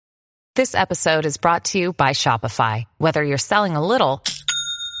This episode is brought to you by Shopify. Whether you're selling a little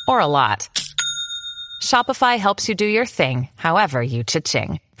or a lot, Shopify helps you do your thing, however you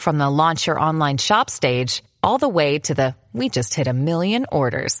cha-ching. From the launch your online shop stage, all the way to the we just hit 1 million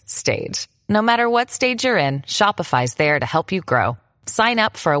orders stage. No matter what stage you're in, Shopify's there to help you grow. Sign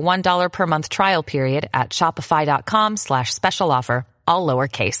up for a $1 per month trial period at shopify.com/special offer, all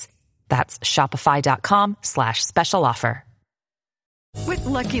lowercase. That's shopify.com/special offer. With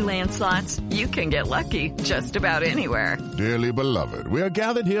Lucky Land Slots, you can get lucky just about anywhere. Dearly beloved, we are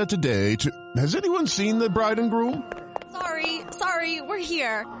gathered here today to... Has anyone seen the bride and groom? Sorry, we're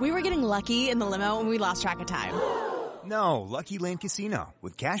here. We were getting lucky in the limo and we lost track of time. No, Lucky Land Casino,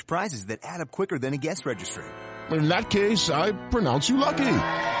 with cash prizes that add up quicker than a guest registry. In that case, I pronounce you lucky.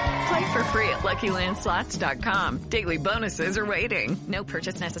 Play for free at LuckyLandSlots.com. Daily bonuses are waiting. No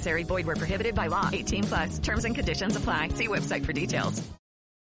purchase necessary. Void where prohibited by law. 18+. Terms and conditions apply. See website for details.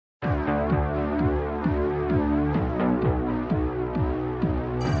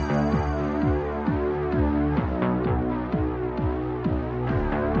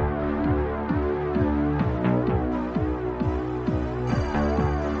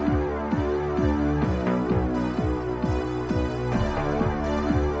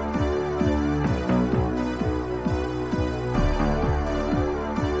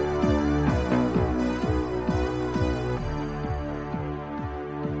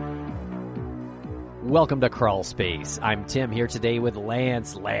 Welcome to Crawl Space. I'm Tim here today with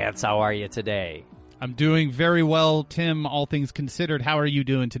Lance. Lance, how are you today? I'm doing very well, Tim, all things considered. How are you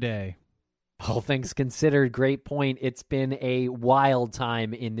doing today? All things considered, great point. It's been a wild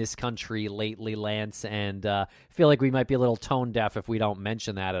time in this country lately, Lance, and I feel like we might be a little tone deaf if we don't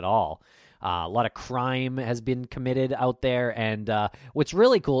mention that at all. A lot of crime has been committed out there, and what's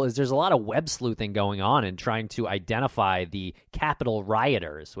really cool is there's a lot of web sleuthing going on and trying to identify the Capitol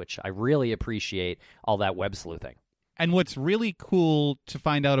rioters, which I really appreciate all that web sleuthing. And what's really cool to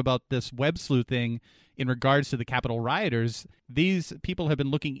find out about this web sleuthing in regards to the Capitol rioters, these people have been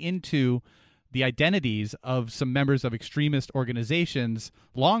looking into the identities of some members of extremist organizations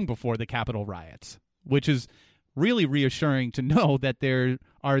long before the Capitol riots, which is really reassuring to know that there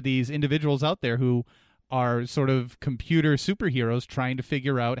are these individuals out there who are sort of computer superheroes trying to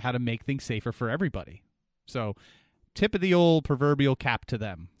figure out how to make things safer for everybody. So tip of the old proverbial cap to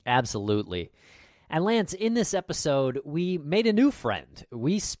them. Absolutely. And Lance, in this episode, we made a new friend.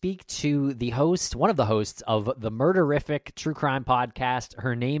 We speak to the host, one of the hosts of the Murderific True Crime Podcast.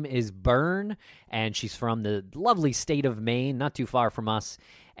 Her name is Byrne, and she's from the lovely state of Maine, not too far from us.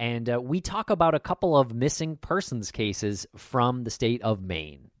 And we talk about a couple of missing persons cases from the state of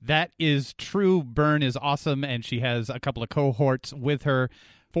Maine. That is true. Byrne is awesome, and she has a couple of cohorts with her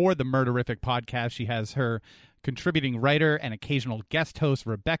for the Murderific Podcast. She has her contributing writer and occasional guest host,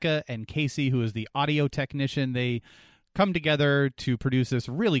 Rebecca, and Casey, who is the audio technician. They come together to produce this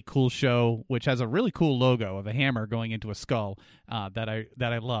really cool show, which has a really cool logo of a hammer going into a skull that I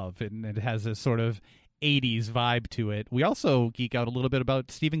love, and it has this sort of 80s vibe to it. We also geek out a little bit about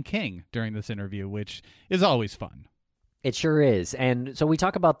Stephen King during this interview, which is always fun. It sure is. And so we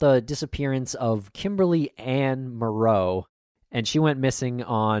talk about the disappearance of Kimberly Ann Moreau, and she went missing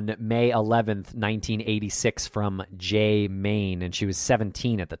on May 11th, 1986 from Jay, Maine, and she was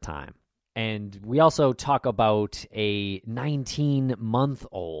 17 at the time. And we also talk about a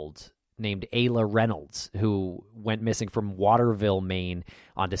 19-month-old named Ayla Reynolds, who went missing from Waterville, Maine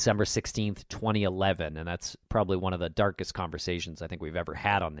on December 16th, 2011. And that's probably one of the darkest conversations I think we've ever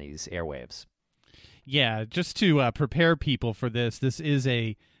had on these airwaves. Yeah, just to prepare people for this, this is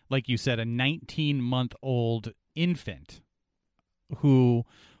like you said, a 19-month-old infant who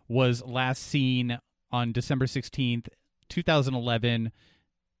was last seen on December 16th, 2011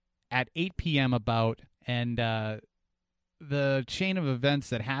 at 8 p.m. about, and the chain of events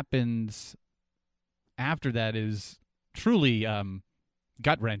that happens after that is truly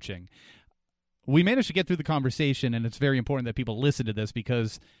gut-wrenching. We managed to get through the conversation, and it's very important that people listen to this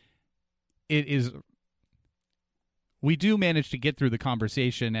because we do manage to get through the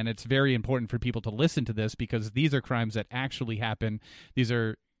conversation, and it's very important for people to listen to this because these are crimes that actually happen. These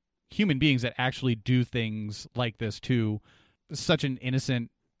are human beings that actually do things like this to such an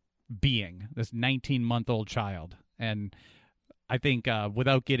innocent being, this 19-month-old child. And I think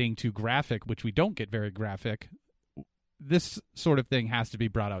without getting too graphic, which we don't get very graphic, this sort of thing has to be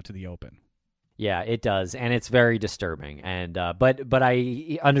brought out to the open. Yeah, it does, and it's very disturbing. And but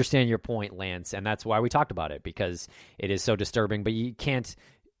I understand your point, Lance, and that's why we talked about it, because it is so disturbing. But you can't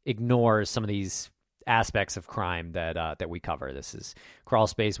ignore some of these aspects of crime that we cover. This is Crawl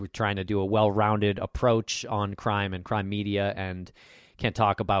Space. We're trying to do a well-rounded approach on crime and crime media, and can't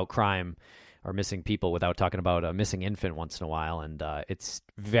talk about crime or missing people without talking about a missing infant once in a while, and it's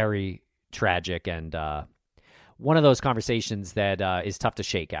very tragic and one of those conversations that is tough to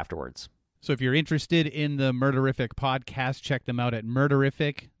shake afterwards. So if you're interested in the Murderific podcast, check them out at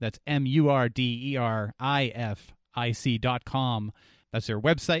Murderific. That's MURDERIFIC.com. That's their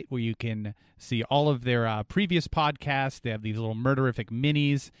website where you can see all of their previous podcasts. They have these little Murderific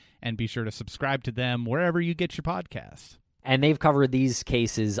minis, and be sure to subscribe to them wherever you get your podcasts. And they've covered these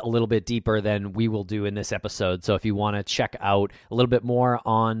cases a little bit deeper than we will do in this episode. So if you want to check out a little bit more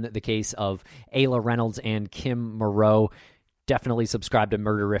on the case of Ayla Reynolds and Kim Moreau, definitely subscribe to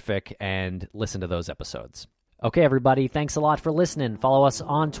Murderific and listen to those episodes. Okay, everybody, thanks a lot for listening. Follow us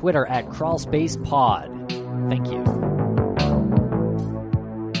on Twitter at CrawlspacePod. Thank you.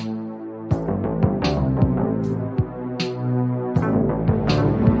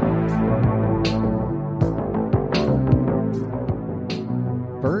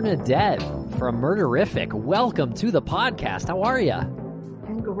 Bernadette from Murderific, welcome to the podcast. How are you?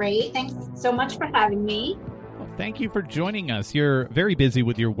 I'm great. Thanks so much for having me. Thank you for joining us. You're very busy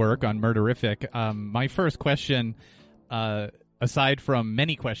with your work on Murderific. My first question, aside from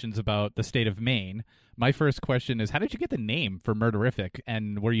many questions about the state of Maine, my first question is, how did you get the name for Murderific?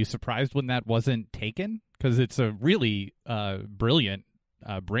 And were you surprised when that wasn't taken? Because it's a really brilliant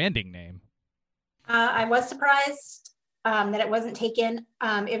branding name. I was surprised that it wasn't taken.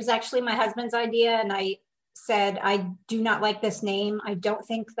 It was actually my husband's idea, and I said, I do not like this name. I don't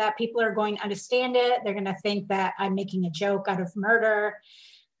think that people are going to understand it. They're going to think that I'm making a joke out of murder.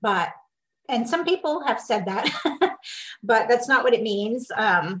 And some people have said that, but that's not what it means.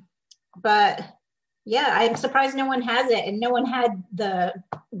 But yeah, I'm surprised no one has it, and no one had the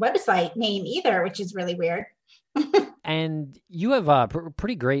website name either, which is really weird. And you have a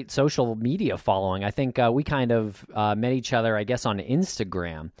pretty great social media following. I think we kind of met each other, I guess, on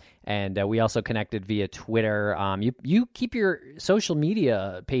Instagram, and we also connected via Twitter. You keep your social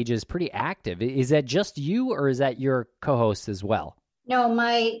media pages pretty active. Is that just you, or is that your co-host as well? No,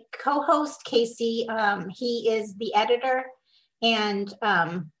 my co-host, Casey, he is the editor, and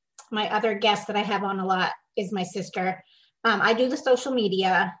my other guest that I have on a lot is my sister. I do the social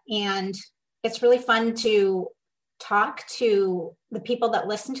media, and it's really fun to talk to the people that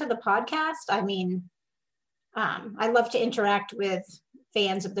listen to the podcast. I mean, I love to interact with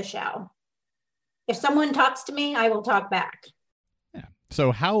fans of the show. If someone talks to me, I will talk back. Yeah.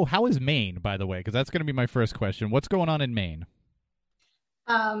 So how is Maine, by the way? Because that's going to be my first question. What's going on in Maine?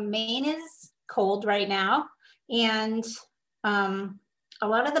 Maine is cold right now, and a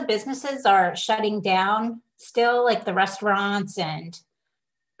lot of the businesses are shutting down still, like the restaurants, and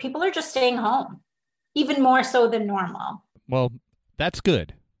people are just staying home, even more so than normal. Well, that's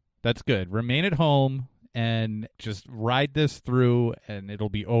good. That's good. Remain at home and just ride this through, and it'll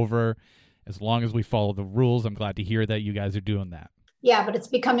be over as long as we follow the rules. I'm glad to hear that you guys are doing that. Yeah, but it's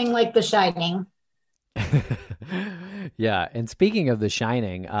becoming like The Shining. Yeah, and speaking of The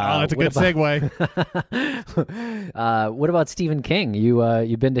Shining, that's a good segue. What about Stephen King?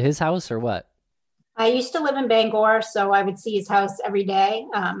 You been to his house or what? I used to live in Bangor, so I would see his house every day.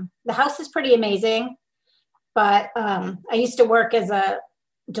 The house is pretty amazing, but I used to work as a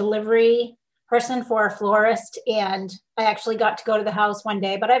delivery person for a florist, and I actually got to go to the house one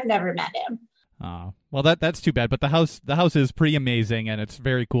day, but I've never met him. Well, that's too bad. But the house is pretty amazing, and it's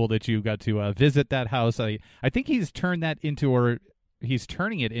very cool that you got to visit that house. I think he's turning it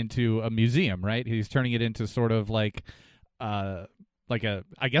into a museum, right? He's turning it into sort of I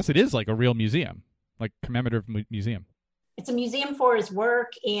guess it is like a real museum, like commemorative museum. It's a museum for his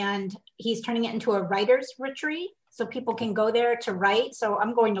work, and he's turning it into a writer's retreat, so people can go there to write. So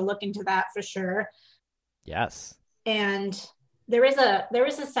I'm going to look into that for sure. Yes. And there is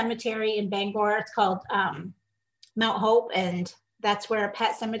a cemetery in Bangor. It's called Mount Hope, and that's where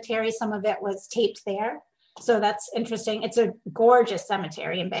Pet Cemetery, some of it was taped there. So that's interesting. It's a gorgeous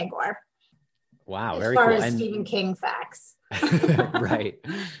cemetery in Bangor. Wow, as very far cool. as Stephen King facts. Right.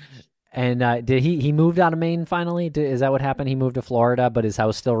 And did he moved out of Maine finally? Is that what happened? He moved to Florida, but his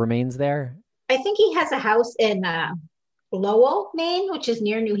house still remains there? I think he has a house in Lowell, Maine, which is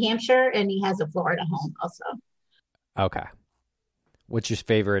near New Hampshire, and he has a Florida home also. Okay. What's your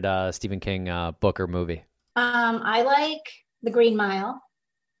favorite Stephen King book or movie? I like The Green Mile.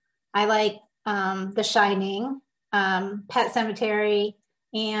 I like The Shining, Pet Cemetery,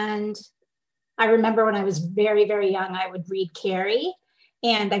 and I remember when I was very, very young, I would read Carrie.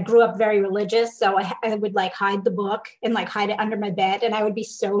 And I grew up very religious, so I would hide the book and hide it under my bed, and I would be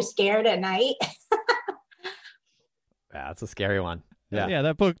so scared at night. Yeah, that's a scary one. Yeah,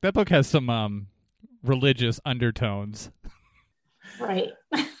 that book has some religious undertones. Right.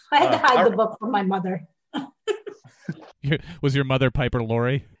 I had to hide the book from my mother. Was your mother Piper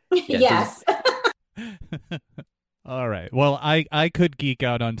Laurie? Yes. All right. Well, I could geek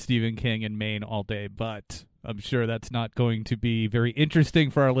out on Stephen King in Maine all day, but I'm sure that's not going to be very interesting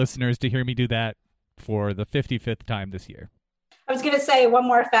for our listeners to hear me do that for the 55th time this year. I was going to say one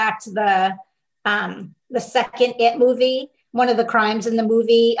more fact. The second It movie, one of the crimes in the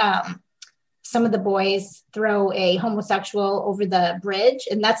movie, some of the boys throw a homosexual over the bridge,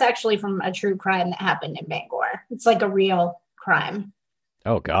 and that's actually from a true crime that happened in Bangor. It's like a real crime.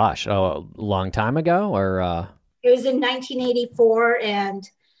 Oh gosh, a long time ago, or It was in 1984, and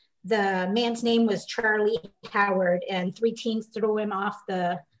the man's name was Charlie Howard, and 3 teens threw him off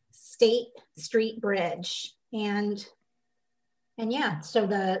the State Street Bridge, and yeah, so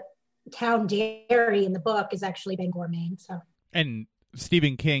the town Derry in the book is actually Bangor, Maine. So. And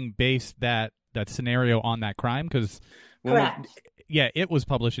Stephen King based that scenario on that crime because, correct. It was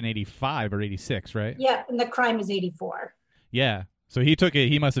published in 85 or 86, right? Yeah, and the crime is 84. Yeah, so he took it.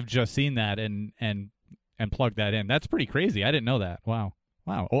 He must have just seen that and plugged that in. That's pretty crazy. I didn't know that. Wow.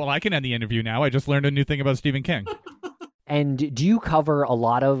 Well, I can end the interview now. I just learned a new thing about Stephen King. And do you cover a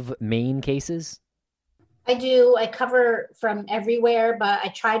lot of Maine cases? I do. I cover from everywhere, but I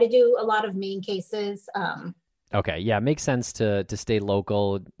try to do a lot of Maine cases. Okay, yeah, it makes sense to stay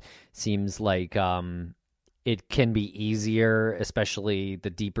local. Seems like it can be easier, especially the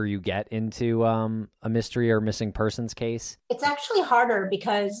deeper you get into a mystery or missing persons case. It's actually harder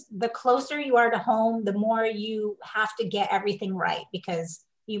because the closer you are to home, the more you have to get everything right because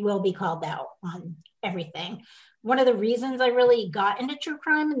you will be called out on everything. One of the reasons I really got into true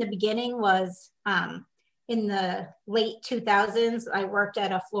crime in the beginning was in the late 2000s, I worked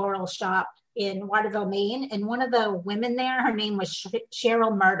at a floral shop in Waterville, Maine. And one of the women there, her name was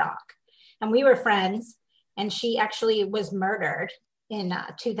Cheryl Murdoch. And we were friends. And she actually was murdered in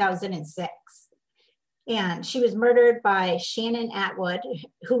 2006. And she was murdered by Shannon Atwood,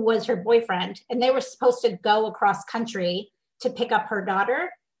 who was her boyfriend. And they were supposed to go across country to pick up her daughter.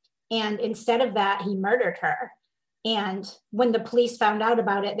 And instead of that, he murdered her. And when the police found out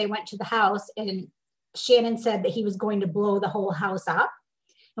about it, they went to the house and Shannon said that he was going to blow the whole house up.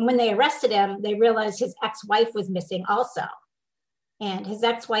 And when they arrested him, they realized his ex-wife was missing also. And his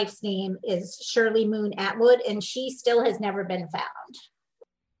ex-wife's name is Shirley Moon Atwood, and she still has never been found.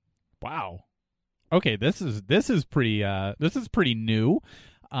 Wow. Okay, this is pretty new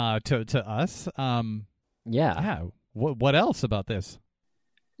to us. Yeah. What else about this?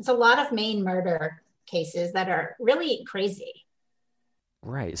 It's a lot of Maine murder cases that are really crazy.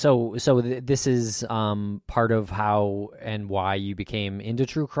 Right. So this is part of how and why you became into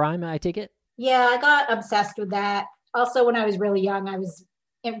true crime, I take it? Yeah, I got obsessed with that. Also, when I was really young, I was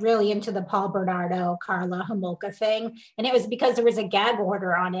really into the Paul Bernardo, Karla Homolka thing. And it was because there was a gag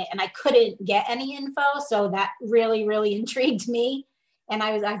order on it and I couldn't get any info. So that really, really intrigued me. And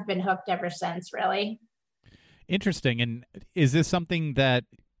I've been hooked ever since, really. Interesting. And is this something that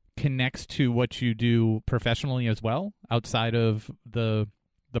connects to what you do professionally as well, outside of the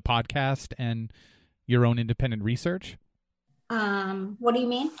podcast and your own independent research? What do you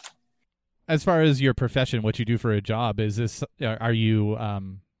mean? As far as your profession, what you do for a job, are you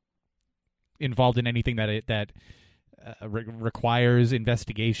involved in anything that requires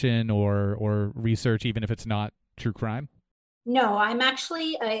investigation or research, even if it's not true crime? No, I'm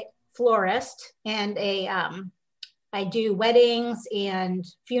actually a florist and I do weddings and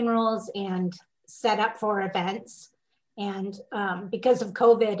funerals and set up for events. And because of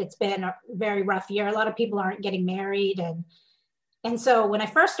COVID, it's been a very rough year. A lot of people aren't getting married. And so when I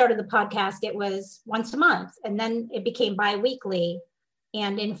first started the podcast, it was once a month, and then it became bi-weekly.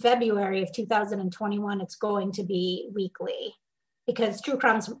 And in February of 2021, it's going to be weekly because true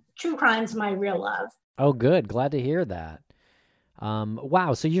crime's my real love. Oh, good. Glad to hear that.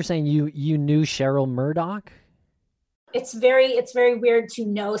 Wow. So you're saying you knew Cheryl Murdoch? It's very weird to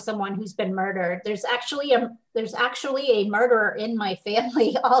know someone who's been murdered. There's actually a murderer in my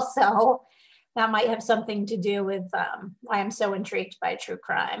family also. That might have something to do with why I'm so intrigued by true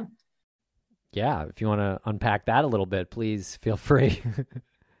crime. Yeah, if you want to unpack that a little bit, please feel free.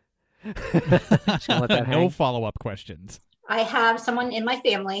 No follow-up questions. I have someone in my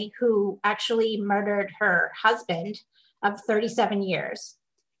family who actually murdered her husband of 37 years.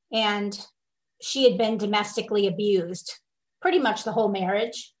 And she had been domestically abused pretty much the whole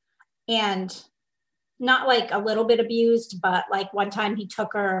marriage. And not like a little bit abused, but like one time he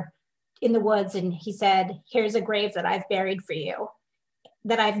took her in the woods and he said, "Here's a grave that I've buried for you,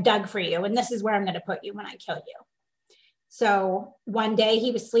 that I've dug for you. And this is where I'm going to put you when I kill you." So one day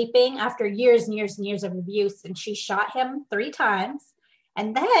he was sleeping after years and years and years of abuse, and she shot him 3 times.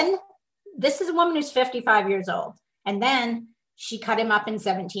 And then this is a woman who's 55 years old. And then she cut him up in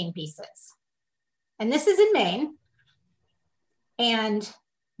 17 pieces. And this is in Maine. And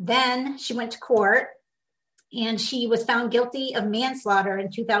then she went to court and she was found guilty of manslaughter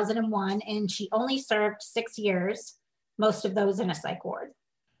in 2001. And she only served 6 years, most of those in a psych ward.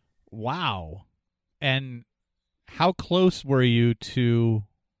 Wow. And how close were you to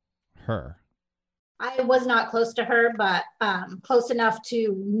her? I was not close to her, but close enough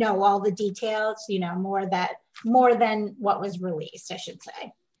to know all the details, more than what was released, I should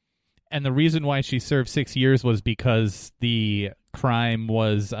say. And the reason why she served 6 years was because the crime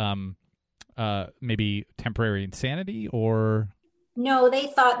was maybe temporary insanity, or? No, they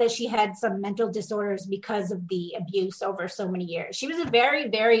thought that she had some mental disorders because of the abuse over so many years. She was a very,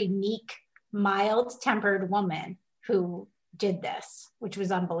 very meek, mild-tempered woman who did this, which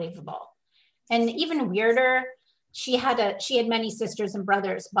was unbelievable. And even weirder, she had many sisters and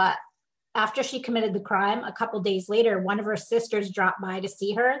brothers, but after she committed the crime, a couple days later, one of her sisters dropped by to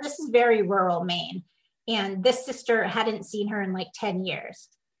see her. This is very rural Maine. And this sister hadn't seen her in like 10 years.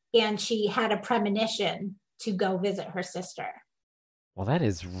 And she had a premonition to go visit her sister. Well, that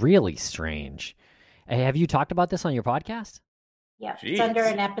is really strange. Have you talked about this on your podcast? Yeah, Jeez. It's under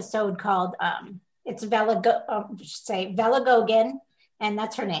an episode called, it's Vela Gogan, and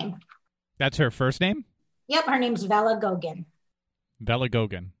that's her name. That's her first name? Yep, her name's Vela Gogan. Vela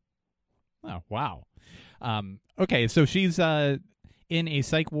Gogan. Oh, wow. Okay, so she's in a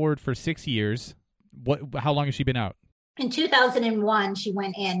psych ward for 6 years. How long has she been out? In 2001, she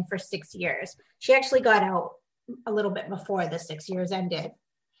went in for 6 years. She actually got out a little bit before the 6 years ended.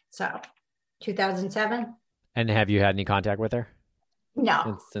 So, 2007. And have you had any contact with her?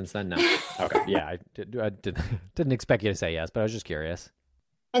 No. Since then, no. Okay, yeah, I didn't expect you to say yes, but I was just curious.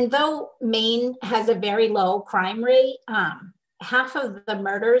 And though Maine has a very low crime rate, half of the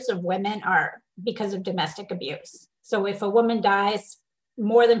murders of women are because of domestic abuse. So if a woman dies,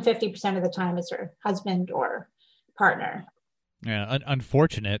 more than 50% of the time it's her husband or partner. Yeah,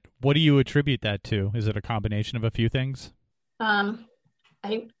 unfortunate. What do you attribute that to? Is it a combination of a few things? I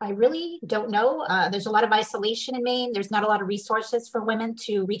really don't know. There's a lot of isolation in Maine. There's not a lot of resources for women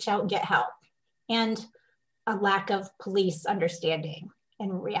to reach out and get help, and a lack of police understanding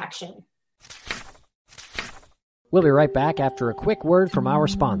and reaction. We'll be right back after a quick word from our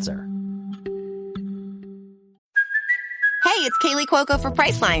sponsor. Hey, it's Kaylee Cuoco for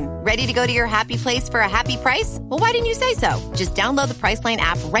Priceline. Ready to go to your happy place for a happy price? Well, why didn't you say so? Just download the Priceline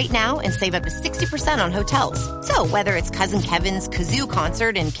app right now and save up to 60% on hotels. So whether it's Cousin Kevin's Kazoo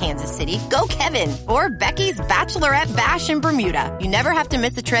Concert in Kansas City, go Kevin, or Becky's Bachelorette Bash in Bermuda, you never have to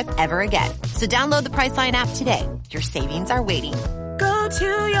miss a trip ever again. So download the Priceline app today. Your savings are waiting. Go to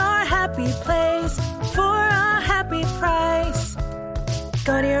your happy place for a happy price.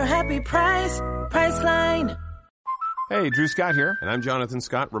 Go to your happy price, Priceline. Hey, Drew Scott here, and I'm Jonathan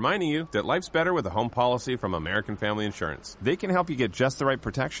Scott, reminding you that life's better with a home policy from American Family Insurance. They can help you get just the right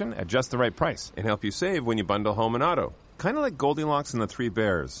protection at just the right price and help you save when you bundle home and auto. Kind of like Goldilocks and the Three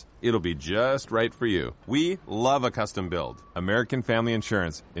Bears. It'll be just right for you. We love a custom build. American Family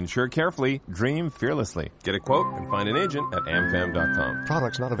Insurance. Insure carefully, dream fearlessly. Get a quote and find an agent at amfam.com.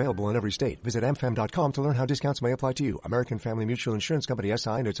 Products not available in every state. Visit amfam.com to learn how discounts may apply to you. American Family Mutual Insurance Company,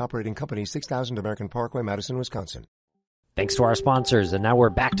 SI, and its operating company, 6000 American Parkway, Madison, Wisconsin. Thanks to our sponsors, and now we're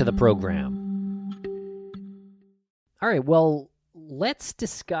back to the program. All right, well, let's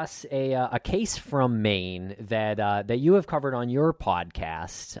discuss a case from Maine that you have covered on your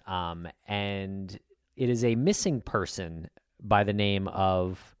podcast, and it is a missing person by the name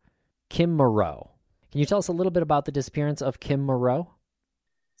of Kim Moreau. Can you tell us a little bit about the disappearance of Kim Moreau?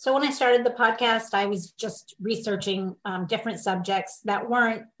 So when I started the podcast, I was just researching different subjects that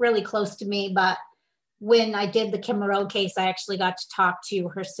weren't really close to me, but when I did the Kim Moreau case, I actually got to talk to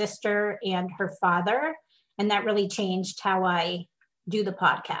her sister and her father, and that really changed how I do the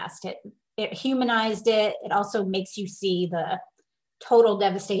podcast. It humanized it. It also makes you see the total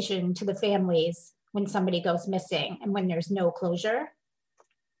devastation to the families when somebody goes missing and when there's no closure.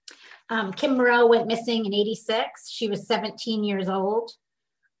 Kim Moreau went missing in 86. She was 17 years old,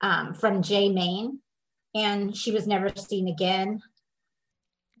 from Jay, Maine, and she was never seen again.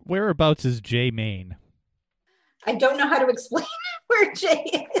 Whereabouts is Jay, Maine? I don't know how to explain where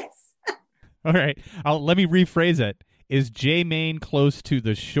Jay is. All right. Let me rephrase it. Is Jay, Maine close to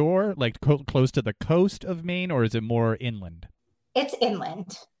the shore, like close to the coast of Maine, or is it more inland? It's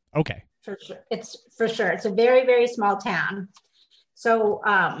inland. Okay. For sure. It's a very, very small town. So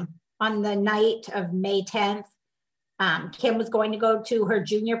on the night of May 10th, Kim was going to go to her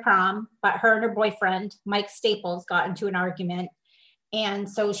junior prom, but her and her boyfriend, Mike Staples, got into an argument. And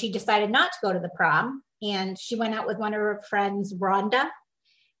so she decided not to go to the prom. And she went out with one of her friends, Rhonda.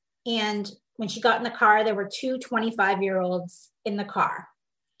 And when she got in the car, there were two 25-year-olds in the car.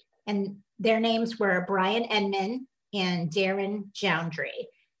 And their names were Brian Edmond and Darren Joundry.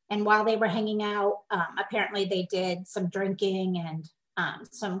 And while they were hanging out, apparently they did some drinking and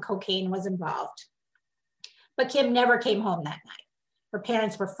some cocaine was involved. But Kim never came home that night. Her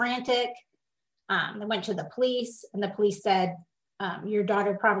parents were frantic. They went to the police, and the police said, your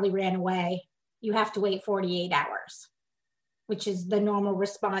daughter probably ran away. You have to wait 48 hours, which is the normal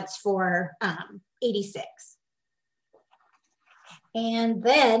response for 86. And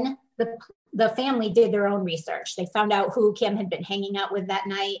then the family did their own research. They found out who Kim had been hanging out with that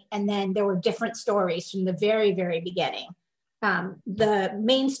night. And then there were different stories from the very, very beginning. The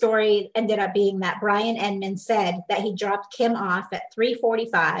main story ended up being that Brian Edmond said that he dropped Kim off at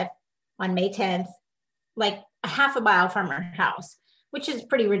 3:45 on May 10th, like a half a mile from her house, which is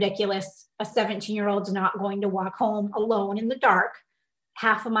pretty ridiculous. A 17-year-old's not going to walk home alone in the dark,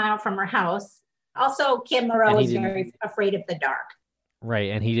 half a mile from her house. Also, Kim Moreau is very afraid of the dark.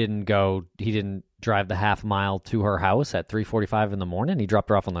 Right, and he didn't drive the half mile to her house at 3:45 in the morning? He dropped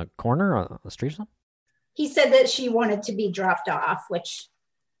her off on the corner on the street or something? He said that she wanted to be dropped off, which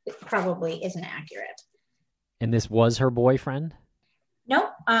probably isn't accurate. And this was her boyfriend? No,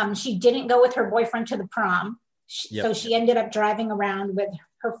 she didn't go with her boyfriend to the prom. So she ended up driving around with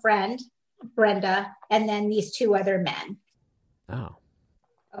her friend, Brenda, and then these two other men. Oh.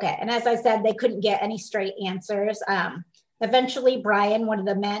 Okay, and as I said, they couldn't get any straight answers. Eventually, Brian, one of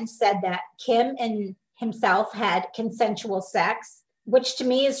the men, said that Kim and himself had consensual sex, which to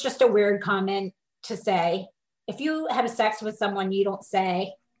me is just a weird comment to say. If you have sex with someone, you don't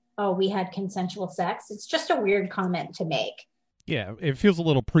say, oh, we had consensual sex. It's just a weird comment to make. Yeah, it feels a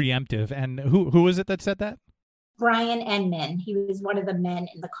little preemptive. And who is it that said that? Brian Edmond. He was one of the men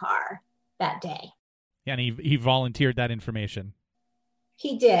in the car that day. Yeah, and he volunteered that information.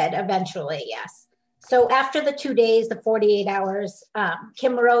 He did eventually, yes. So after the 2 days, the 48 hours,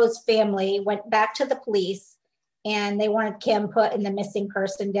 Kim Moreau's family went back to the police and they wanted Kim put in the missing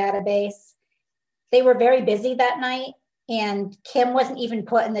person database. They were very busy that night, and Kim wasn't even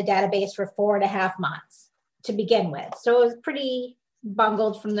put in the database for 4.5 months to begin with. So it was pretty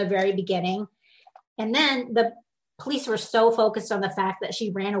bungled from the very beginning. And then the police were so focused on the fact that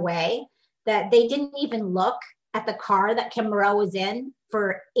she ran away that they didn't even look at the car that Kim Moreau was in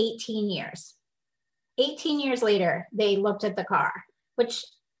for 18 years. 18 years later, they looked at the car, which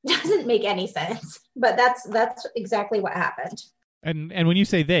doesn't make any sense, but that's exactly what happened. And when you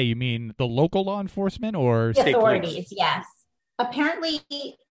say they, you mean the local law enforcement or state authorities? Police? Yes. Apparently,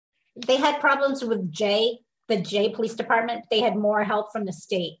 they had problems with the J Police Department. They had more help from the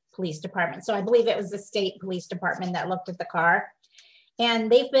state police department. So I believe it was the state police department that looked at the car.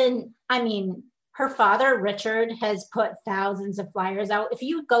 And they've been, her father, Richard, has put thousands of flyers out. If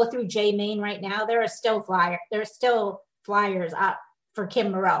you go through J Main right now, there are still flyers up for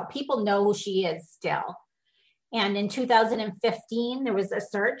Kim Moreau. People know who she is still. And in 2015, there was a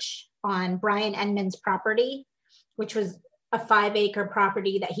search on Brian Edmond's property, which was a 5-acre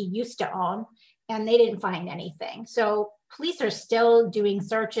property that he used to own, and they didn't find anything. So police are still doing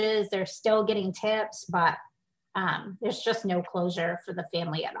searches. They're still getting tips, but there's just no closure for the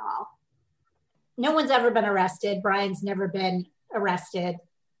family at all. No one's ever been arrested. Brian's never been arrested,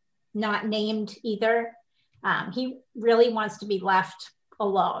 not named either. He really wants to be left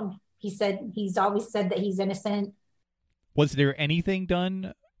alone. He's always said that he's innocent. Was there anything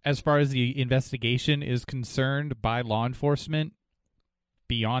done as far as the investigation is concerned by law enforcement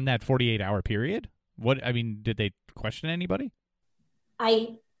beyond that 48-hour period? Did they question anybody?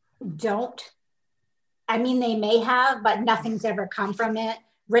 I don't. They may have, but nothing's ever come from it.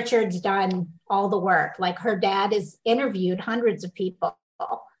 Richard's done all the work. Like, her dad has interviewed hundreds of people,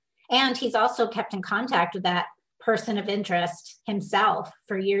 and he's also kept in contact with that person of interest himself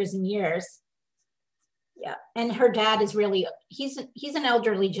for years and years. Yeah. And her dad is really, he's an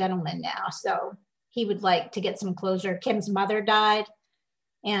elderly gentleman now, so he would like to get some closure. Kim's mother died.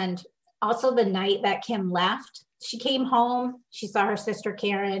 And also the night that Kim left, she came home, she saw her sister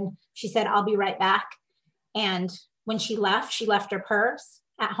Karen. She said, I'll be right back. And when she left her purse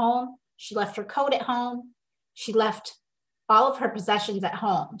at home. She left her coat at home. She left all of her possessions at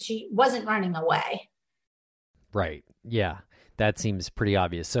home. She wasn't running away. Right. Yeah. That seems pretty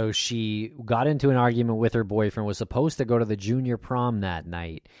obvious. So she got into an argument with her boyfriend, was supposed to go to the junior prom that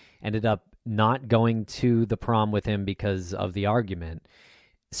night, ended up not going to the prom with him because of the argument.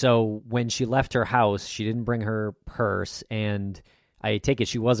 So when she left her house, she didn't bring her purse, and I take it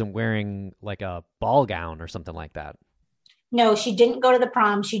she wasn't wearing like a ball gown or something like that. No, she didn't go to the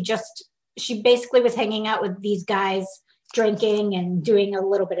prom. She basically was hanging out with these guys, drinking and doing a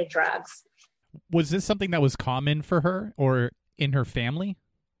little bit of drugs. Was this something that was common for her or in her family?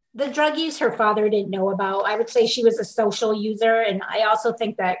 The drug use her father didn't know about. I would say she was a social user. And I also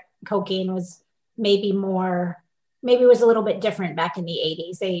think that cocaine was maybe it was a little bit different back in the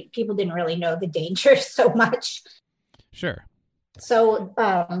 80s. People didn't really know the dangers so much. Sure. So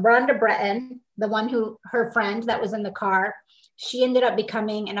Rhonda Breton, her friend that was in the car, she ended up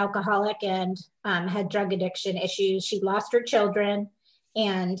becoming an alcoholic and had drug addiction issues. She lost her children,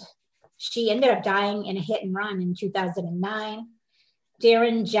 and she ended up dying in a hit and run in 2009.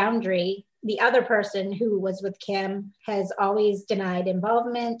 Darren Joundry, the other person who was with Kim, has always denied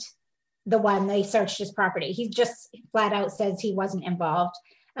involvement. The one they searched his property, he just flat out says he wasn't involved.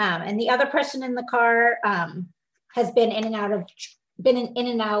 And the other person in the car has been in and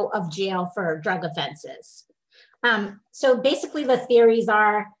out of jail for drug offenses. So basically the theories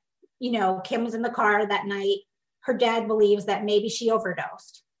are, Kim was in the car that night. Her dad believes that maybe she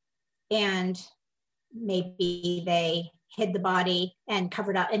overdosed, and maybe they hid the body and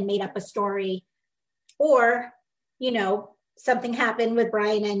covered up and made up a story. Or, something happened with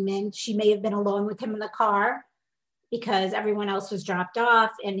Brian Enman. She may have been alone with him in the car because everyone else was dropped off,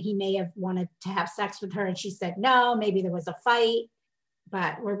 and he may have wanted to have sex with her and she said no. Maybe there was a fight,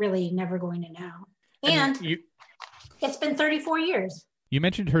 but we're really never going to know. And it's been 34 years. You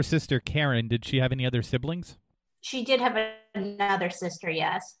mentioned her sister Karen. Did she have any other siblings? She did have another sister,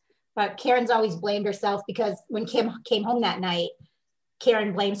 yes. But Karen's always blamed herself because when Kim came home that night,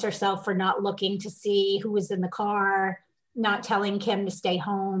 Karen blames herself for not looking to see who was in the car, not telling Kim to stay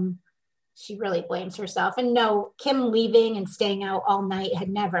home. She really blames herself. And no, Kim leaving and staying out all night had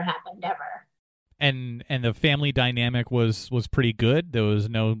never happened, ever. And the family dynamic was pretty good? There was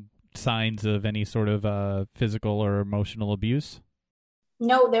no signs of any sort of physical or emotional abuse?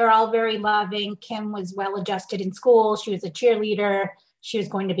 No, they're all very loving. Kim was well adjusted in school. She was a cheerleader. She was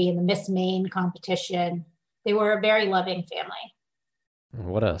going to be in the Miss Maine competition. They were a very loving family.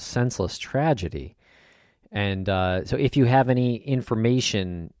 What a senseless tragedy. And so if you have any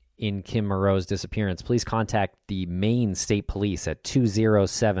information in Kim Moreau's disappearance, please contact the Maine State Police at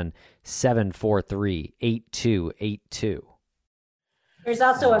 207-743-8282. There's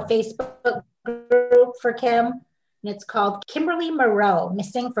also a Facebook group for Kim, and it's called Kimberly Moreau,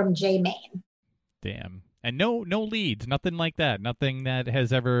 Missing from J. Maine. Damn. And no leads, nothing like that. Nothing that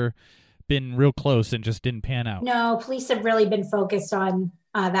has ever been real close and just didn't pan out. No, police have really been focused on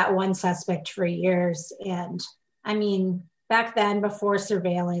that one suspect for years. And I mean, back then, before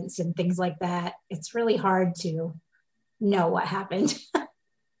surveillance and things like that, it's really hard to know what happened,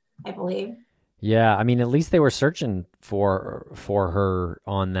 I believe. Yeah, I mean, at least they were searching for her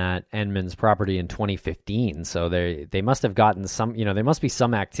on that Enman's property in 2015. So they must have gotten some, there must be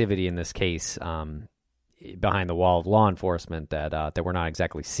some activity in this case behind the wall of law enforcement that we're not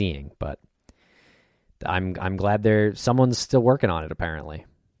exactly seeing. But I'm glad someone's still working on it, apparently,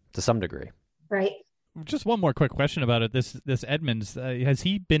 to some degree. Right. Just one more quick question about it. This Edmonds, has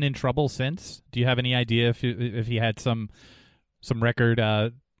he been in trouble since? Do you have any idea if he had some record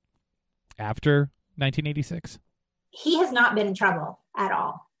after 1986? He has not been in trouble at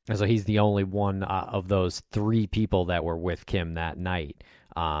all. So he's the only one of those three people that were with Kim that night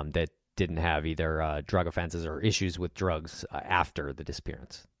that didn't have either drug offenses or issues with drugs after the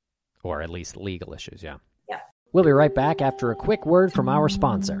disappearance, or at least legal issues. Yeah. Yeah. We'll be right back after a quick word from our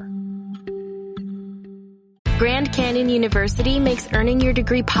sponsor. Grand Canyon University makes earning your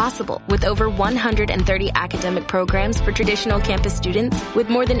degree possible with over 130 academic programs for traditional campus students with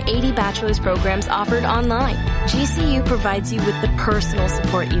more than 80 bachelor's programs offered online. GCU provides you with the personal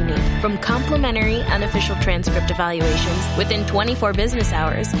support you need, from complimentary unofficial transcript evaluations within 24 business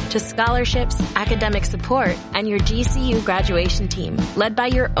hours to scholarships, academic support, and your GCU graduation team led by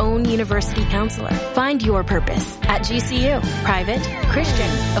your own university counselor. Find your purpose at GCU. Private, Christian,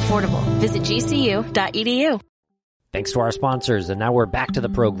 affordable. Visit gcu.edu. Thanks to our sponsors, and now we're back to the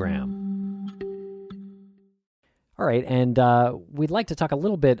program. All right, and we'd like to talk a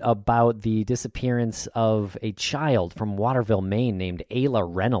little bit about the disappearance of a child from Waterville, Maine, named Ayla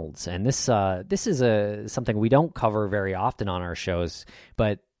Reynolds. And this is something we don't cover very often on our shows,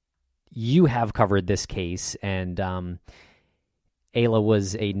 but you have covered this case, and Ayla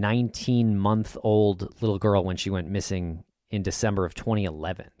was a 19-month-old little girl when she went missing in December of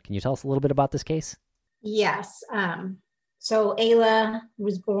 2011. Can you tell us a little bit about this case? Yes. So Ayla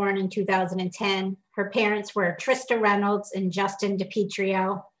was born in 2010. Her parents were Trista Reynolds and Justin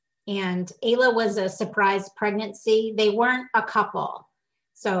DiPietro. And Ayla was a surprise pregnancy. They weren't a couple.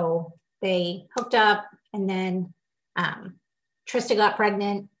 So they hooked up, and then Trista got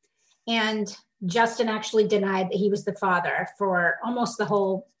pregnant. And Justin actually denied that he was the father for almost the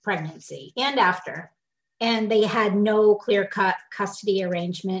whole pregnancy and after. And they had no clear-cut custody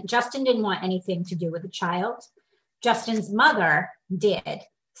arrangement. Justin didn't want anything to do with the child. Justin's mother did.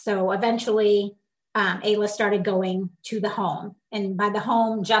 So eventually, Ayla started going to the home. And by the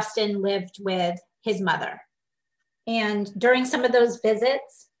home, Justin lived with his mother. And during some of those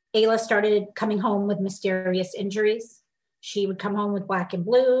visits, Ayla started coming home with mysterious injuries. She would come home with black and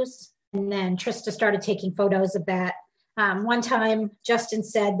blues. And then Trista started taking photos of that. One time, Justin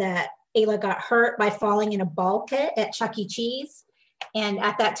said that Ayla got hurt by falling in a ball pit at Chuck E. Cheese. And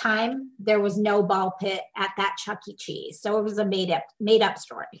at that time, there was no ball pit at that Chuck E. Cheese. So it was a made up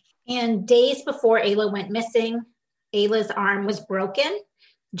story. And days before Ayla went missing, Ayla's arm was broken.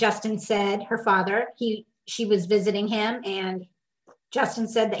 Justin said, her father, she was visiting him, and Justin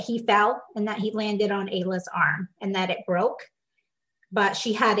said that he fell and that he landed on Ayla's arm and that it broke. But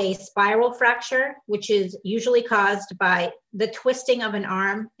she had a spiral fracture, which is usually caused by the twisting of an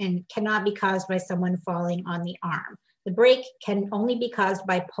arm and cannot be caused by someone falling on the arm. The break can only be caused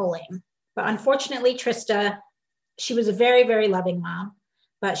by pulling. But unfortunately, Trista, she was a very, very loving mom,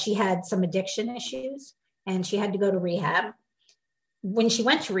 but she had some addiction issues and she had to go to rehab. When she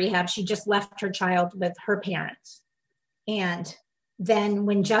went to rehab, she just left her child with her parents. And then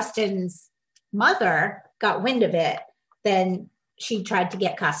when Justin's mother got wind of it, then she tried to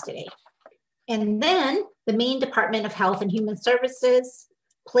get custody. And then the Maine Department of Health and Human Services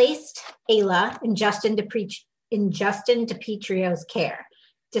placed Ayla in Justin DiPietro's care,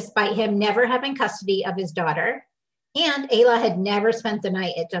 despite him never having custody of his daughter. And Ayla had never spent the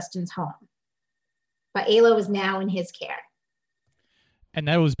night at Justin's home. But Ayla was now in his care. And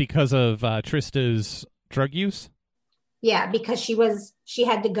that was because of Trista's drug use? Yeah, because she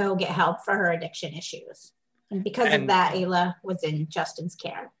had to go get help for her addiction issues. And because of that, Ayla was in Justin's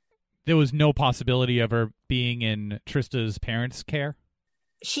care. There was no possibility of her being in Trista's parents' care?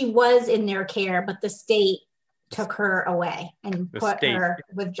 She was in their care, but the state took her away and put her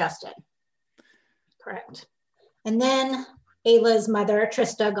with Justin. Correct. And then Ayla's mother,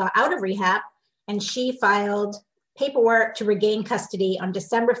 Trista, got out of rehab, and she filed paperwork to regain custody on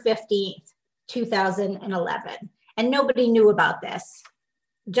December 15th, 2011. And nobody knew about this.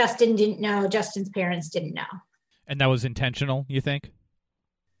 Justin didn't know. Justin's parents didn't know. And that was intentional, you think?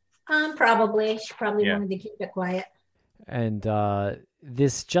 Probably. She probably wanted to keep it quiet. And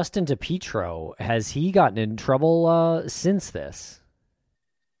this Justin DiPietro, has he gotten in trouble since this?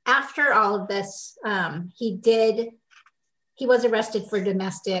 After all of this, he was arrested for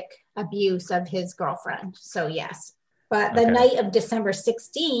domestic abuse of his girlfriend. So yes. But the night of December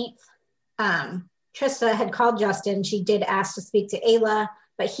 16th, Trista had called Justin. She did ask to speak to Ayla,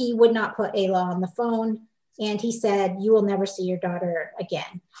 but he would not put Ayla on the phone. And he said, "You will never see your daughter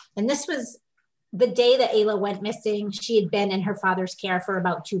again." And this was the day that Ayla went missing. She had been in her father's care for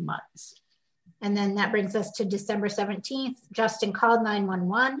about 2 months. And then that brings us to December 17th. Justin called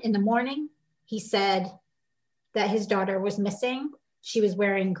 911 in the morning. He said that his daughter was missing. She was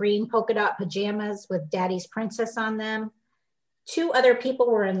wearing green polka dot pajamas with Daddy's Princess on them. 2 other people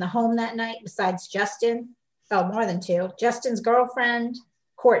were in the home that night besides Justin. Oh, more than 2. Justin's girlfriend,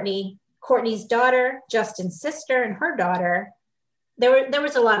 Courtney, Courtney's daughter, Justin's sister, and her daughter. There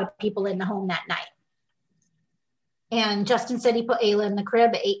was a lot of people in the home that night. And Justin said he put Ayla in the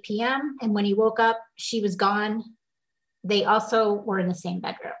crib at 8 p.m. And when he woke up, she was gone. They also were in the same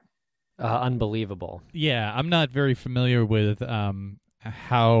bedroom. Unbelievable. Yeah, I'm not very familiar with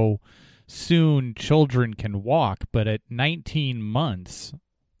how soon children can walk, but at 19 months,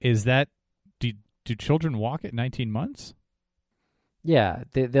 is that, do children walk at 19 months? Yeah,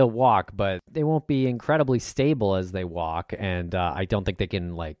 they'll walk, but they won't be incredibly stable as they walk, and I don't think they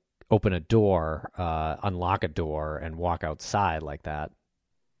can, like, open a door, unlock a door, and walk outside like that.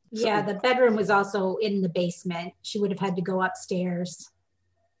 Yeah, the bedroom was also in the basement. She would have had to go upstairs,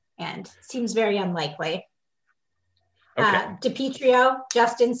 and seems very unlikely. DiPietro,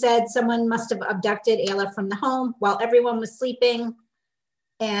 Justin said someone must have abducted Ayla from the home while everyone was sleeping,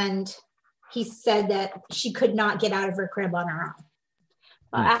 and he said that she could not get out of her crib on her own.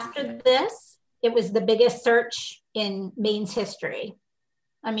 After this, it was the biggest search in Maine's history.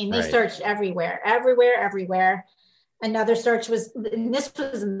 I mean, they searched everywhere. Another search was, and this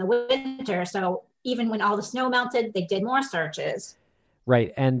was in the winter, so even when all the snow melted, they did more searches.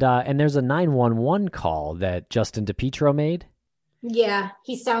 Right, and there's a 911 call that Justin DiPietro made. Yeah,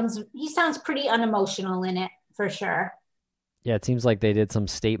 he sounds pretty unemotional in it for sure. Yeah, it seems like they did some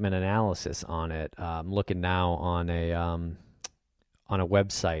statement analysis on it. I'm looking now on a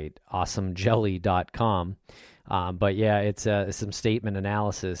website, awesomejelly.com. But yeah, it's some statement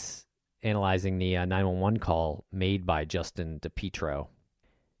analysis analyzing the 911 call made by Justin DiPietro.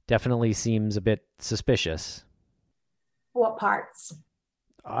 Definitely seems a bit suspicious. What parts?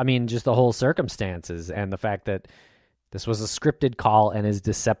 I mean, just the whole circumstances and the fact that this was a scripted call and is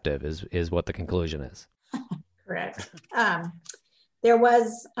deceptive is what the conclusion is. Correct. There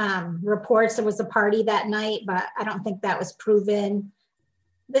was reports there was a party that night, but I don't think that was proven.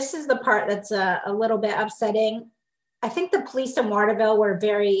 This is the part that's a little bit upsetting. I think the police in Waterville were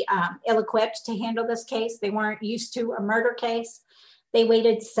very ill-equipped to handle this case. They weren't used to a murder case. They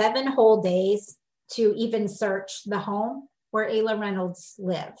waited 7 whole days to even search the home where Ayla Reynolds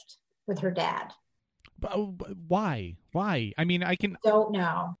lived with her dad. Why? I mean, don't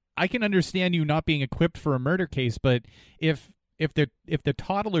know. I can understand you not being equipped for a murder case, but if the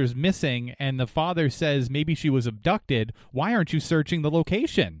toddler's missing and the father says maybe she was abducted, why aren't you searching the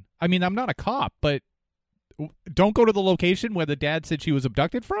location? I mean, I'm not a cop, but don't go to the location where the dad said she was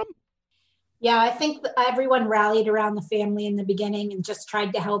abducted from? Yeah, I think everyone rallied around the family in the beginning and just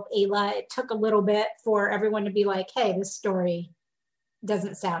tried to help Ayla. It took a little bit for everyone to be like, hey, this story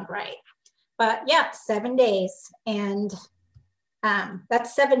doesn't sound right. But yeah, 7 days. And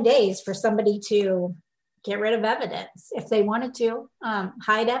that's 7 days for somebody to get rid of evidence if they wanted to,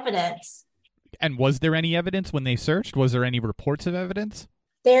 hide evidence. And was there any evidence when they searched? Was there any reports of evidence?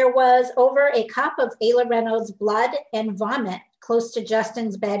 There was over a cup of Ayla Reynolds' blood and vomit close to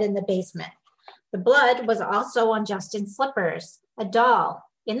Justin's bed in the basement. The blood was also on Justin's slippers, a doll,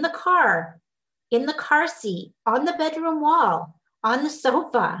 in the car seat, on the bedroom wall, on the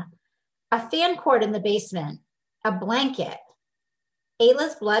sofa, a fan cord in the basement, a blanket.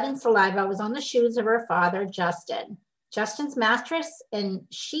 Ayla's blood and saliva was on the shoes of her father, Justin. Justin's mattress and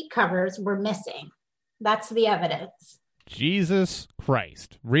sheet covers were missing. That's the evidence. Jesus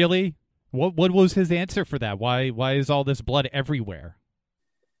Christ. Really? What was his answer for that? Why is all this blood everywhere?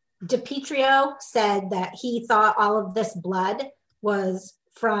 DiPietro said that he thought all of this blood was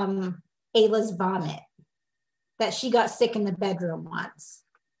from Ayla's vomit, that she got sick in the bedroom once.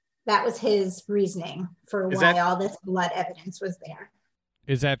 That was his reasoning for why all this blood evidence was there.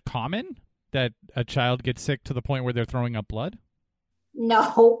 Is that common, that a child gets sick to the point where they're throwing up blood?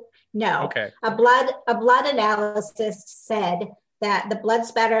 No. Okay. A blood analysis said that the blood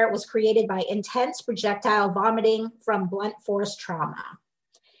spatter was created by intense projectile vomiting from blunt force trauma.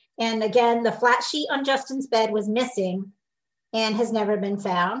 And again, the flat sheet on Justin's bed was missing and has never been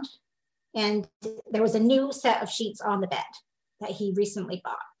found. And there was a new set of sheets on the bed that he recently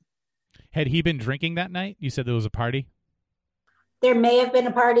bought. Had he been drinking that night? You said there was a party? There may have been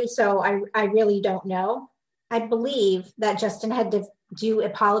a party, so I really don't know. I believe that Justin had to do a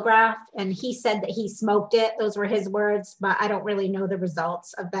polygraph, and he said that he smoked it. Those were his words, but I don't really know the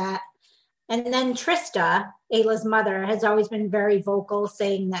results of that. And then Trista, Ayla's mother, has always been very vocal,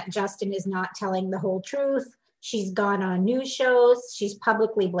 saying that Justin is not telling the whole truth. She's gone on news shows. She's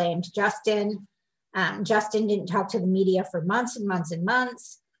publicly blamed Justin. Justin didn't talk to the media for months and months and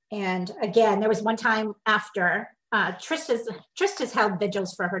months. And again, there was one time after Trista's held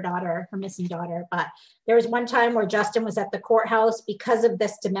vigils for her daughter, her missing daughter. But there was one time where Justin was at the courthouse because of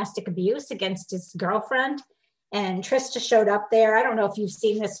this domestic abuse against his girlfriend. And Trista showed up there. I don't know if you've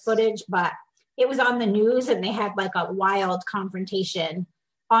seen this footage, but it was on the news and they had like a wild confrontation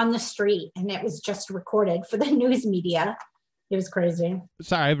on the street. And it was just recorded for the news media. It was crazy.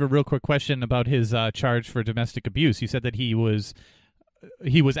 Sorry, I have a real quick question about his charge for domestic abuse. You said that he was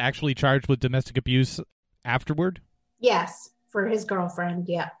actually charged with domestic abuse afterward? Yes, for his girlfriend,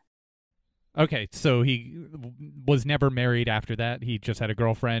 yeah. Okay, so he was never married after that. He just had a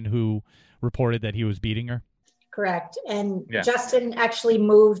girlfriend who reported that he was beating her? Correct. And Justin actually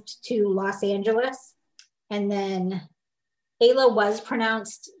moved to Los Angeles. And then Ayla was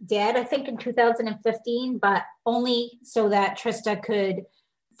pronounced dead, I think in 2015, but only so that Trista could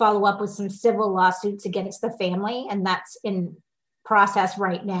follow up with some civil lawsuits against the family. And that's in process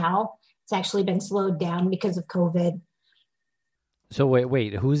right now. It's actually been slowed down because of COVID. So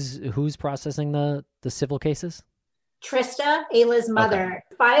wait, who's processing the civil cases? Trista, Ayla's mother,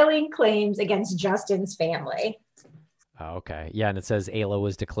 filing claims against Justin's family. Oh, okay. Yeah, and it says Ayla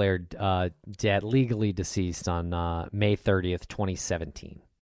was declared legally deceased on May 30th, 2017.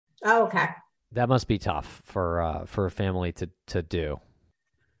 Oh, okay. That must be tough for a family to do.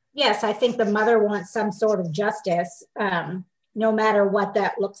 Yes, I think the mother wants some sort of justice. no matter what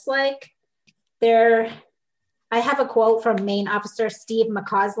that looks like. I have a quote from Maine Officer Steve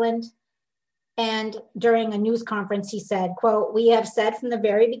McCausland. And during a news conference, he said, quote, "We have said from the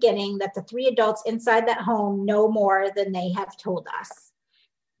very beginning that the 3 adults inside that home know more than they have told us."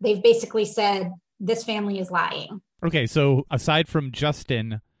 They've basically said this family is lying. Okay, so aside from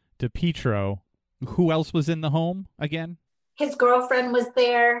Justin DiPietro, who else was in the home again? His girlfriend was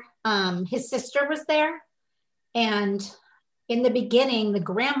there. His sister was there. And in the beginning, the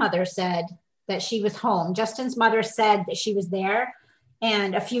grandmother said that she was home. Justin's mother said that she was there.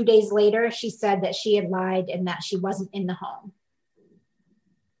 And a few days later, she said that she had lied and that she wasn't in the home.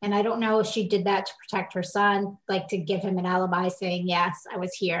 And I don't know if she did that to protect her son, like to give him an alibi saying, yes, I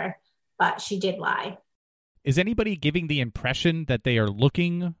was here, but she did lie. Is anybody giving the impression that they are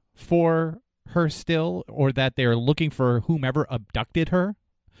looking for her still, or that they're looking for whomever abducted her?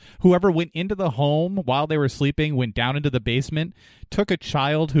 Whoever went into the home while they were sleeping, went down into the basement, took a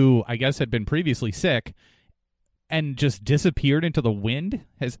child who I guess had been previously sick, and just disappeared into the wind?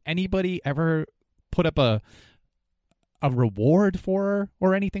 Has anybody ever put up a reward for her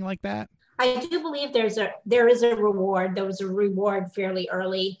or anything like that? I do believe there is a reward. There was a reward fairly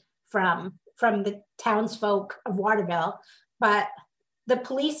early from the townsfolk of Waterville, but the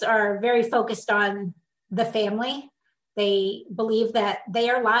police are very focused on the family. They believe that they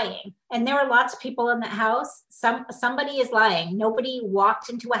are lying. And there were lots of people in that house. Somebody is lying. Nobody walked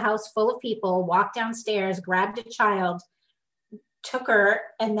into a house full of people, walked downstairs, grabbed a child, took her,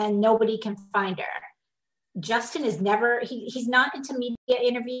 and then nobody can find her. Justin is never, he's not into media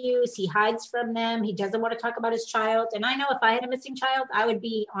interviews. He hides from them. He doesn't want to talk about his child. And I know if I had a missing child, I would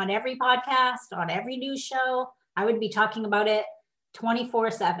be on every podcast, on every news show. I would be talking about it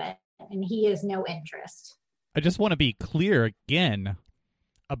 24/7. And he has no interest. I just want to be clear again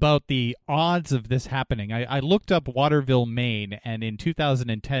about the odds of this happening. I looked up Waterville, Maine, and in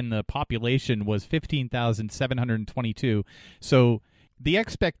 2010, the population was 15,722. So the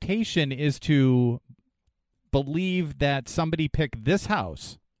expectation is to believe that somebody picked this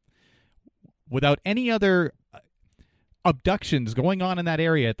house without any other abductions going on in that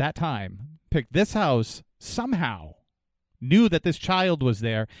area at that time, picked this house, somehow knew that this child was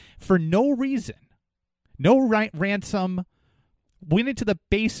there for no reason. No ransom, went into the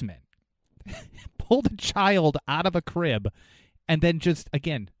basement, pulled a child out of a crib, and then just,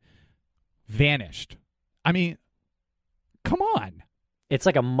 again, vanished. I mean, come on. It's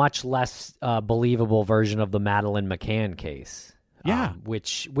like a much less believable version of the Madeleine McCann case. Yeah.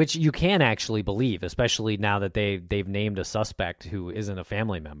 Which you can actually believe, especially now that they've named a suspect who isn't a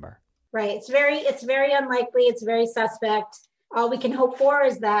family member. Right. It's very unlikely. It's very suspect. All we can hope for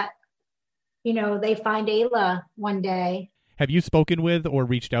is that, they find Ayla one day. Have you spoken with or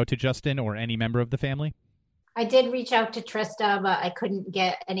reached out to Justin or any member of the family? I did reach out to Trista, but I couldn't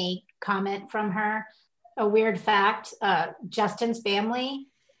get any comment from her. A weird fact, Justin's family,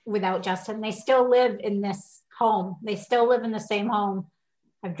 without Justin, they still live in this home. They still live in the same home.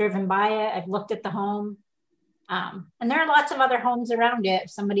 I've driven by it. I've looked at the home. And there are lots of other homes around it. If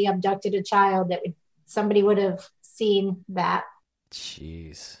somebody abducted a child, somebody would have seen that.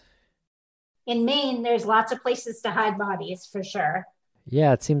 Jeez. In Maine, there's lots of places to hide bodies, for sure.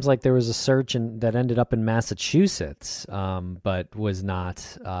 Yeah, it seems like there was a search that ended up in Massachusetts, but was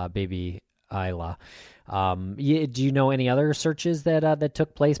not baby Ayla. Do you know any other searches that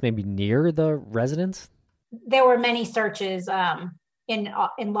took place, maybe near the residence? There were many searches in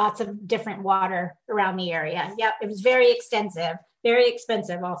lots of different water around the area. Yep, it was very extensive, very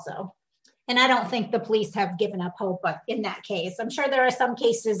expensive also. And I don't think the police have given up hope in that case. I'm sure there are some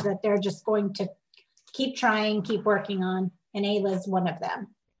cases that they're just going to keep trying, keep working on, and Ayla's one of them.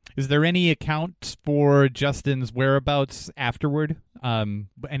 Is there any account for Justin's whereabouts afterward?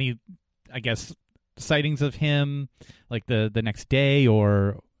 Any, I guess, sightings of him, like the next day,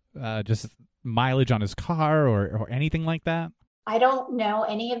 or just mileage on his car, or anything like that? I don't know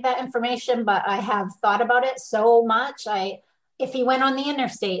any of that information, but I have thought about it so much. If he went on the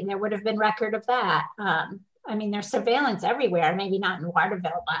interstate, there would have been record of that. There's surveillance everywhere, maybe not in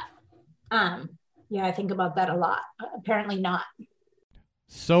Waterville, but yeah, I think about that a lot. Apparently not.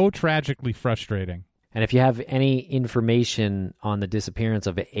 So tragically frustrating. And if you have any information on the disappearance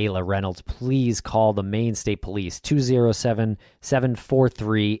of Ayla Reynolds, please call the Maine State Police,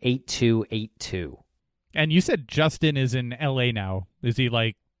 207-743-8282. And you said Justin is in L.A. now. Is he,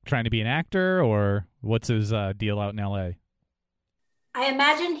 trying to be an actor, or what's his deal out in L.A.? I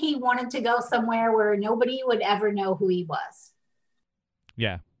imagine he wanted to go somewhere where nobody would ever know who he was.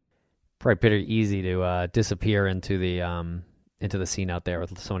 Yeah. Probably pretty easy to disappear into the scene out there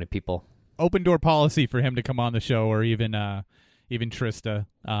with so many people. open door policy for him to come on the show, or even Trista.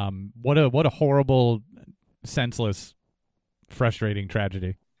 What a horrible, senseless, frustrating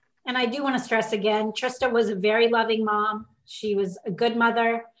tragedy. And I do want to stress again, Trista was a very loving mom. She was a good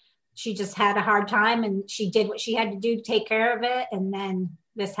mother. She just had a hard time, and she did what she had to do to take care of it. And then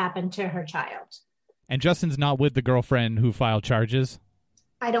this happened to her child. And Justin's not with the girlfriend who filed charges?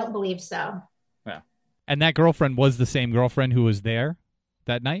 I don't believe so. Yeah. And that girlfriend was the same girlfriend who was there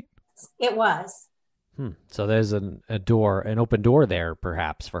that night? It was. So there's an open door there,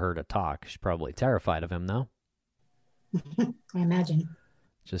 perhaps, for her to talk. She's probably terrified of him, though. I imagine.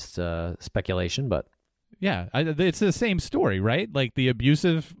 Just speculation, but yeah, it's the same story, right? Like the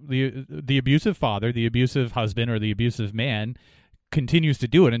abusive father, the abusive husband, or the abusive man continues to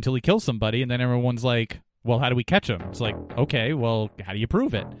do it until he kills somebody, and then everyone's like, "Well, how do we catch him?" It's like, okay, well, how do you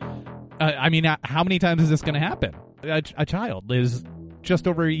prove it? I mean, how many times is this going to happen? A child is just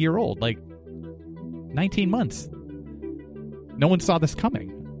over a year old, like 19 months. No one saw this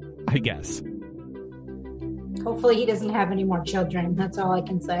coming, I guess. Hopefully he doesn't have any more children. That's all I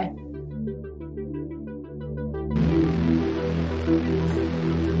can say.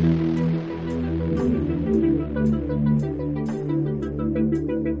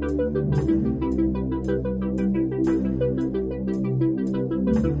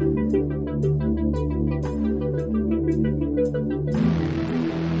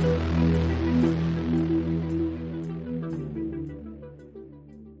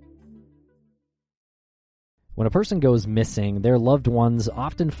 When a person goes missing, their loved ones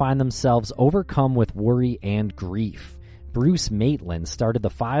often find themselves overcome with worry and grief. Bruce Maitland started the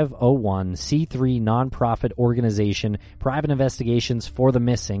 501c3 nonprofit organization Private Investigations for the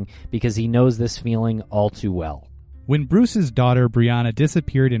Missing because he knows this feeling all too well. When Bruce's daughter Brianna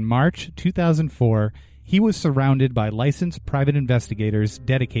disappeared in March 2004, he was surrounded by licensed private investigators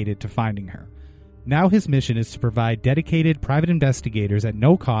dedicated to finding her. Now his mission is to provide dedicated private investigators at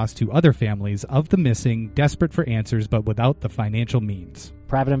no cost to other families of the missing, desperate for answers but without the financial means.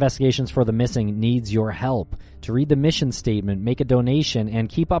 Private Investigations for the Missing needs your help. To read the mission statement, make a donation, and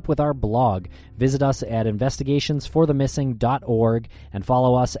keep up with our blog, visit us at investigationsforthemissing.org and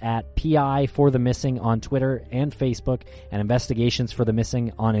follow us at PI for the Missing on Twitter and Facebook, and Investigations for the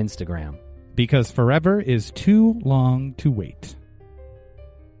Missing on Instagram. Because forever is too long to wait.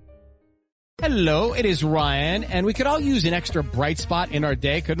 Hello, it is Ryan, and we could all use an extra bright spot in our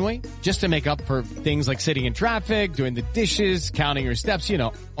day, couldn't we? Just to make up for things like sitting in traffic, doing the dishes, counting your steps, you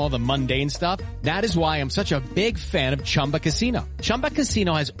know, all the mundane stuff. That is why I'm such a big fan of Chumba Casino. Chumba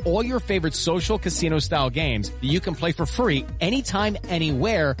Casino has all your favorite social casino-style games that you can play for free anytime,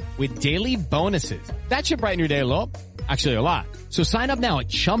 anywhere with daily bonuses. That should brighten your day a little. Actually, a lot. So sign up now at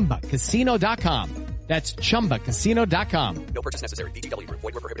ChumbaCasino.com. That's ChumbaCasino.com. No purchase necessary. VGW Group.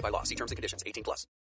 Void where prohibited by law. See terms and conditions. 18+.